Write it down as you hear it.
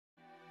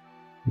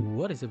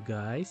What is up,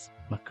 guys?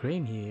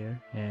 McCrane here,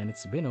 and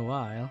it's been a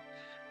while,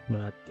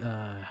 but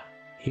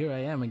here I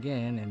am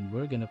again, and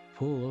we're gonna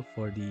pull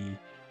for the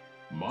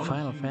万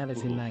Final 人こ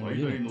Fantasy そ IX 最大の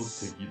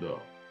units. 敵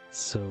だ。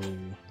So,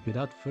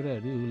 without further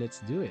ado,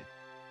 let's do it.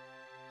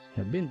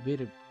 I've been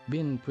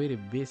pretty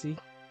busy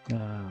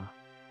uh,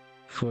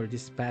 for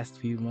this past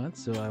few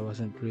months, so I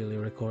wasn't really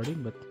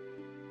recording, but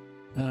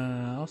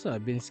also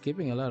I've been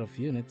skipping a lot of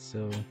units,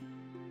 so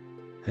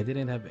I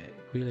didn't have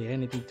really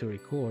anything to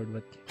record,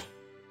 but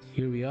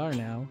here we are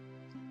now.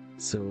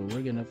 So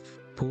we're gonna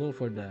pull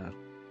for the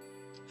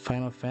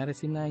Final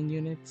Fantasy IX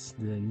units,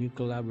 the new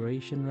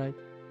collaboration, right?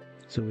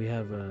 So we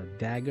have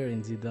Dagger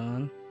and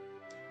Zidane.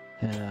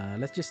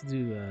 Let's just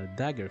do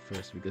Dagger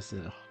first because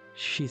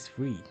she's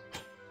free.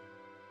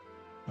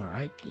 All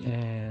right,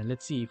 and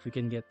let's see if we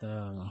can get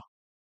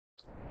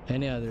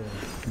any other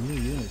new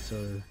units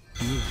or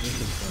new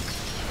version cards.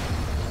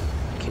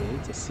 Okay,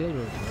 it's a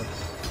silver buff.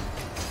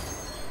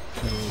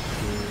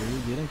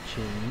 Okay, didn't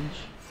change.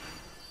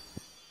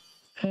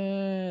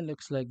 And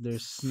looks like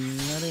there's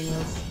nothing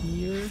else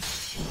here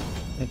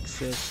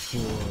except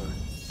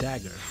for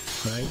Dagger,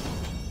 right?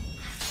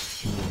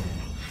 Yeah.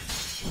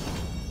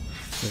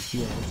 But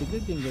yeah, it's a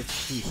good thing that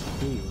she's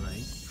free,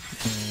 right?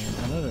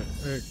 And another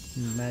Earth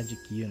magic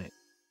unit.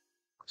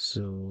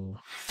 So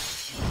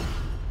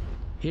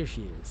here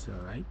she is,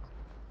 alright?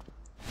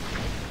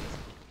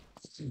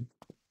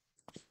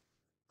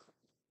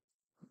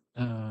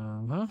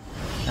 Huh?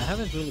 I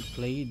haven't really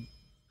played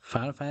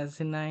Final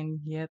Fantasy IX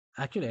yet.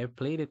 Actually, I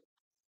played it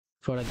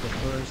for like the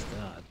first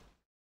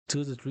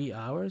 2 to 3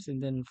 hours,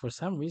 and then for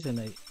some reason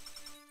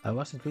I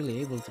wasn't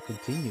really able to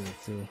continue it.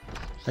 So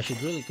I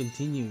should really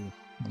continue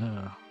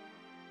uh,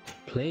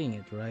 playing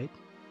it, right?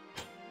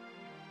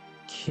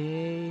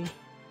 Okay,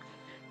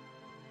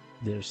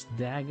 there's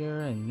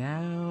Dagger, and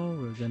now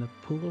we're gonna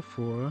pull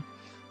for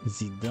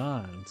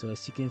Zidane. So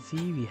as you can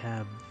see, we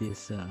have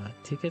these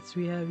tickets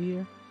we have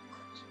here,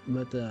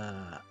 but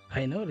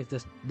I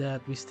noticed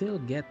that we still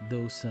get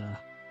those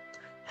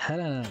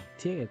Helena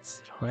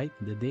tickets, right?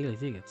 The daily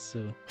tickets.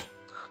 So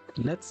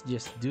let's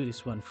just do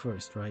this one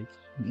first, right?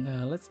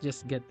 Let's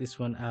just get this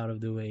one out of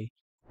the way.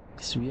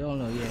 Because we all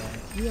know, yeah,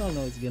 we all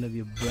know it's gonna be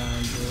a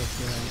brown book,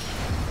 right?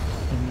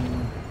 I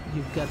mean,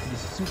 you've got to be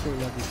super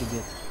lucky to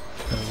get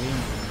a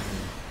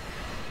rainbow.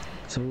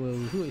 So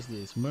who is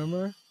this?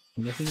 Murmur?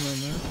 I'm guessing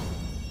Murmur.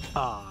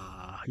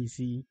 Ah, you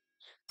see,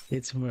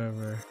 it's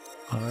Murmur.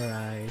 All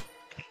right.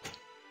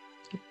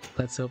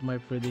 Let's hope my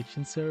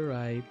predictions are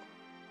right.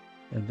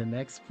 And the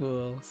next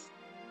pulls.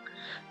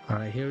 All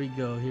right, here we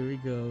go. Here we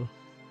go.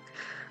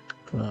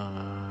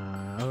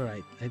 All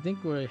right. I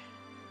think we're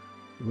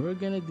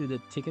gonna do the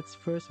tickets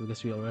first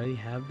because we already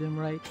have them,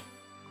 right?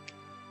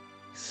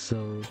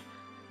 So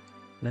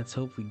let's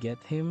hope we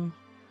get him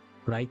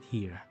right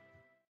here.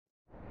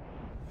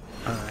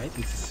 All right,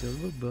 it's a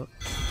silver book.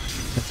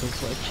 Let's hope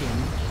for a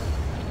change.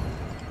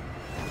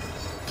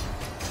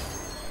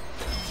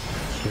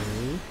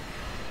 Okay.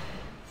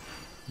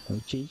 No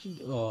changing.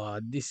 Oh,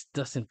 this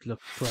doesn't look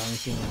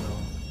promising at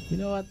all. You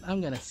know what? I'm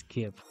gonna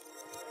skip.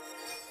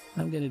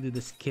 I'm gonna do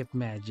the skip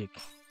magic.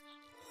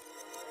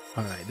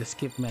 All right, the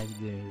skip magic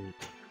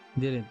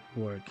didn't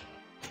work.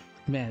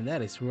 Man,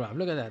 that is rough.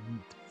 Look at that.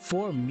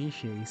 4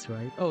 Miches,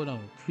 right? Oh no,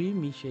 3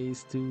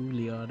 Miches, 2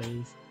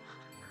 Leotes.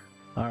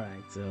 All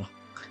right, so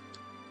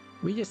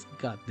we just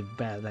got the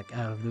bad luck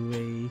out of the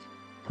way.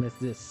 Let's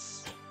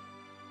just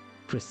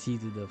proceed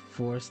to the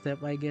 4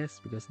 step, I guess,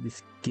 because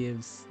this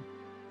gives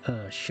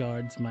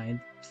shards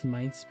mind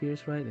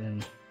spears, right?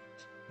 And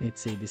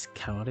it's a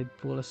discounted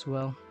pool as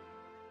well.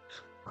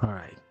 All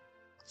right.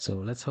 So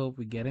let's hope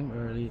we get him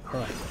early. All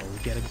right. Oh, we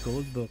get a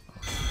gold book.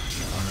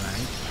 All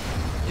right.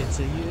 It's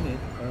a unit.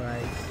 All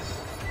right.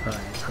 All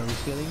right. Are we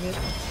feeling it?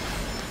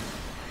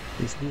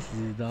 Is this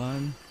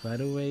Zidane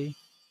right away?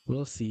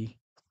 We'll see.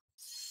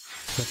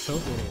 Let's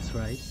hope it is,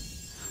 right?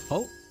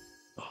 Oh,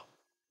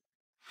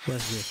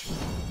 what's this?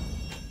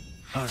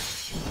 All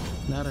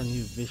right. Not a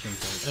new vision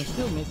card. I'm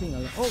still missing a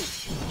lot. Oh,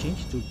 it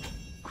changed to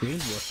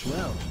Rainbow as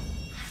well.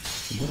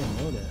 I didn't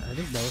know that. I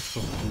think that was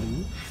from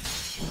Blue,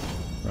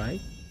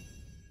 right?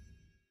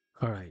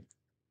 All right.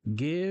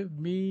 Give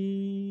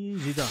me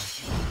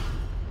Zidane.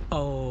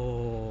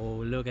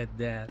 Oh, look at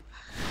that.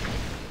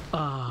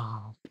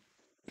 Oh,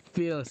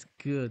 feels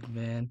good,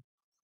 man.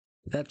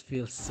 That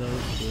feels so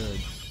good.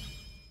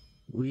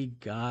 We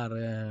got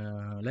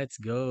him. Let's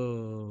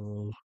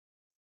go.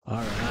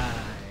 All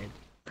right.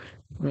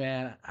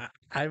 Man,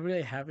 I'm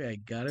really happy I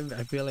got him.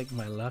 I feel like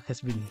my luck has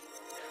been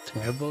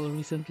terrible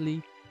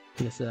recently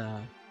because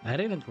I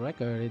didn't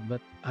record it,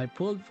 but I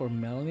pulled for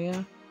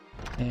Melnia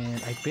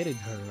and I pitied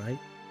her, right?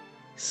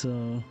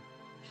 So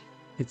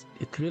it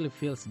really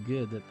feels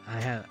good that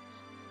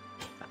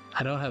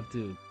I don't have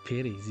to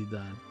pity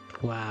Zidane.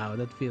 Wow,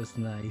 that feels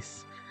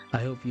nice. I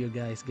hope you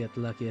guys get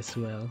lucky as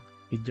well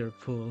with your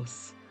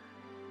pulls.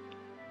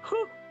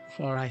 Whew.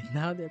 All right,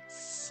 now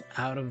that's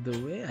out of the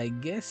way, I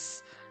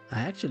guess I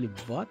actually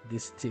bought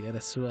this ticket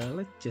as well.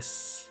 Let's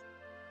just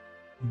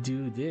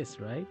do this,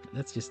 right?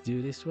 Let's just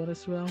do this one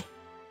as well.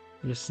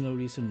 There's no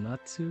reason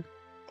not to.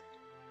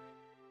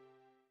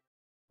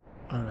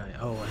 Alright,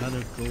 oh,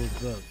 another gold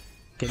book.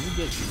 Can we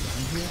get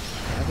Zidane here?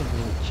 I haven't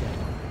really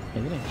checked. I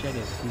didn't check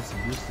if he's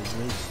boosted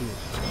right here.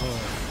 Or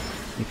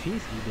if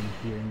he's even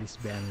here in this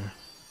banner.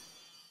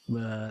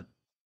 But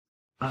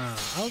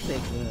I'll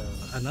take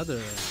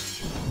another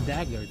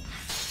Dagger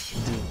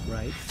dupe,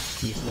 right?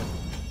 Because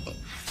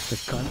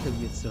that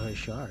contributes to her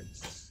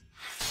shards.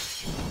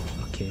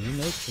 Okay,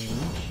 no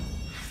change.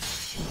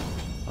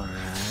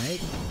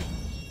 Alright.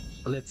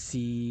 Let's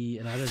see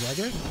another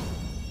Dagger.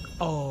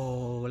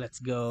 Oh, let's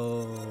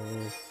go.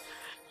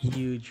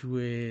 Huge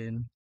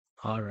win.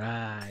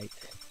 Alright.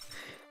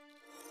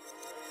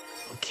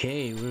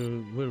 Okay,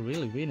 we're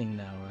really winning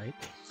now, right?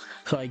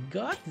 So I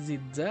got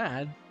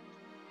Zidane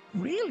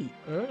really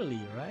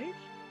early, right?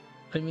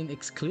 I mean,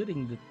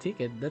 excluding the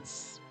ticket,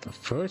 that's the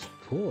first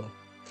pull.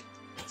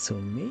 So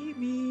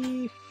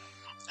maybe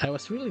I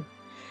was really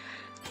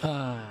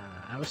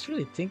I was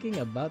really thinking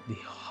about the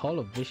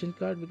Holo Vision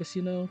card because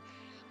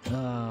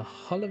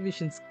Holo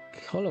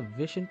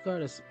Vision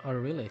cards are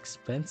really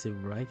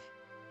expensive, right?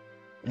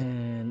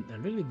 And I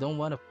really don't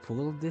want to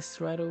pull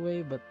this right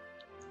away, but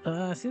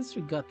since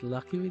we got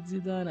lucky with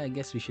Zidane, I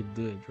guess we should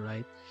do it,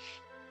 right?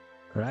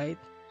 Right?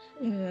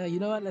 Yeah, you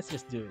know what? Let's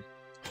just do it.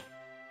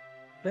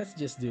 Let's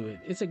just do it.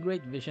 It's a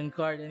great vision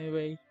card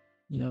anyway.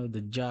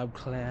 The job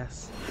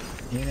class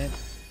in it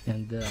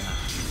and the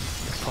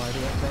party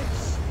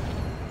effects.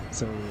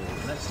 So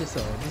let's just,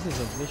 this is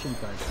a vision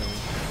card.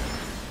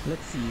 So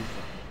let's see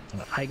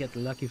if I get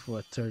lucky for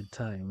a third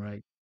time,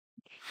 right?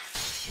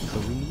 So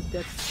we need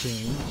that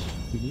change.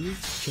 We need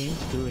to change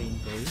the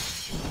rainbow.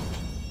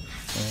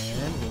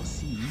 And we'll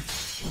see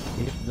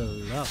if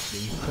the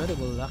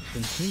incredible luck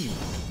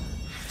continues.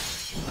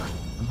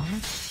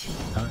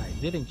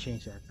 Alright, didn't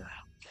change that time.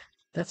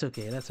 That's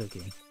okay, that's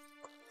okay.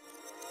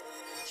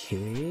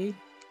 Okay,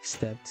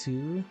 step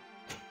 2.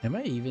 Am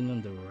I even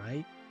on the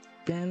right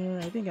banner?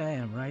 I think I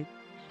am, right?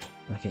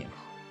 Okay,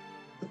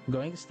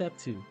 going to step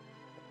 2.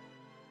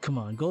 Come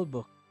on, gold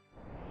book.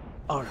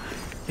 Alright,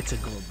 it's a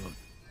gold book.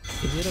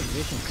 Is it a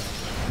vision card?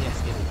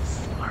 Yes, it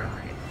is.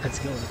 Alright, let's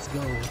go, let's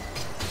go.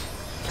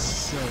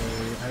 So,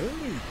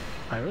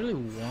 I really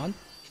want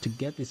to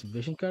get this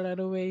vision card out of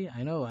the way.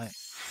 I know I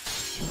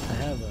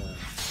have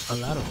a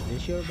lot of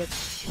this year, but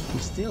we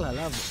still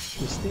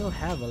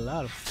have a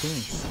lot of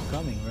things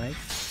coming, right?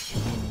 I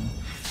mean,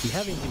 we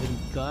haven't even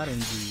gotten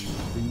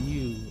the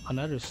new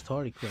another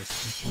story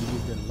quest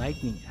with the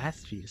lightning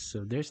aspheres,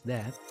 so there's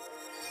that.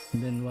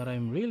 And then what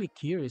I'm really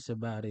curious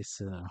about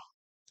is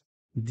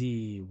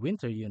the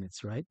winter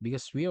units, right?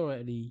 Because we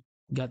already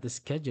got the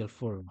schedule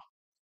for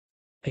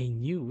a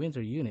new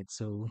winter unit,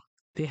 so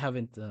they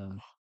haven't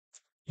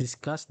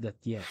discussed that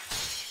yet.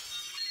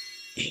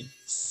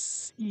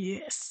 Yes,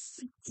 yes,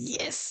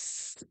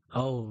 yes.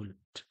 Oh,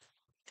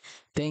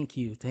 thank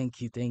you, thank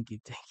you, thank you,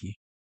 thank you.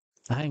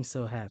 I'm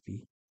so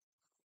happy.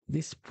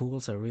 These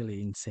pools are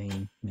really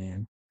insane,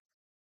 man.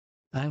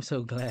 I'm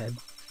so glad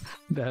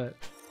that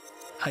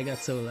I got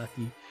so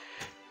lucky.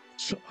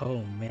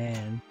 Oh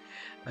man.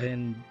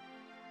 And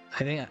I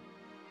think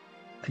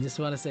I just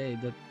want to say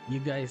that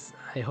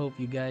I hope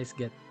you guys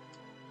get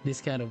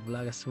this kind of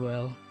luck as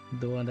well,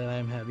 the one that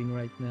I'm having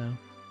right now.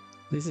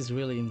 This is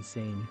really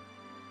insane.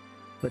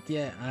 But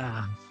yeah,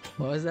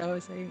 what was I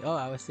was saying? Oh,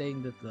 I was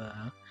saying that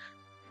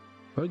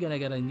we're gonna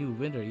get a new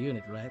winter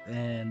unit, right?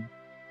 And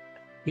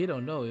we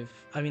don't know if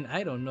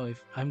I don't know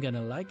if I'm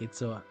gonna like it,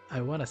 so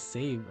I want to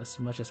save as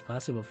much as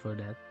possible for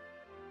that.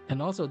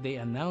 And also they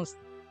announced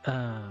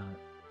uh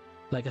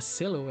like a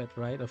silhouette,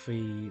 right, of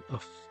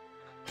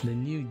the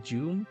new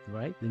June,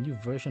 right, the new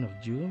version of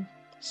June.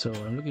 So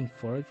I'm looking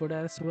forward for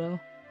that as well.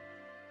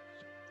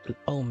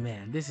 Oh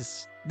man, this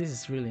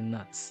is really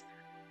nuts.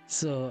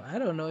 So I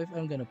don't know if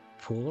I'm gonna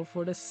pull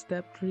for the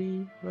step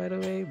 3 right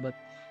away, but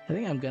I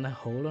think I'm gonna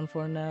hold on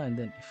for now, and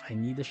then if I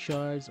need the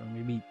shards, or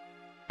maybe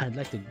I'd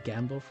like to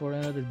gamble for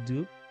another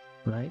dupe,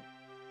 right?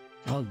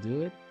 I'll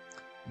do it.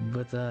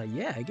 But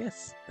yeah, I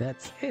guess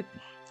that's it.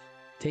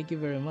 Thank you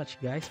very much,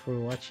 guys, for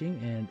watching,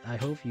 and I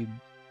hope you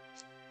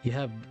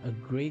have a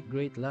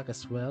great luck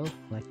as well,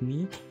 like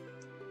me.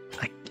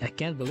 I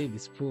can't believe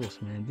these pools,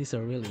 man. These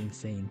are really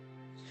insane.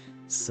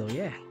 So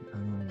yeah,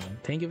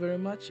 thank you very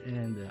much,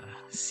 and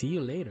see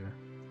you later.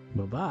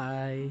 Bye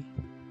bye.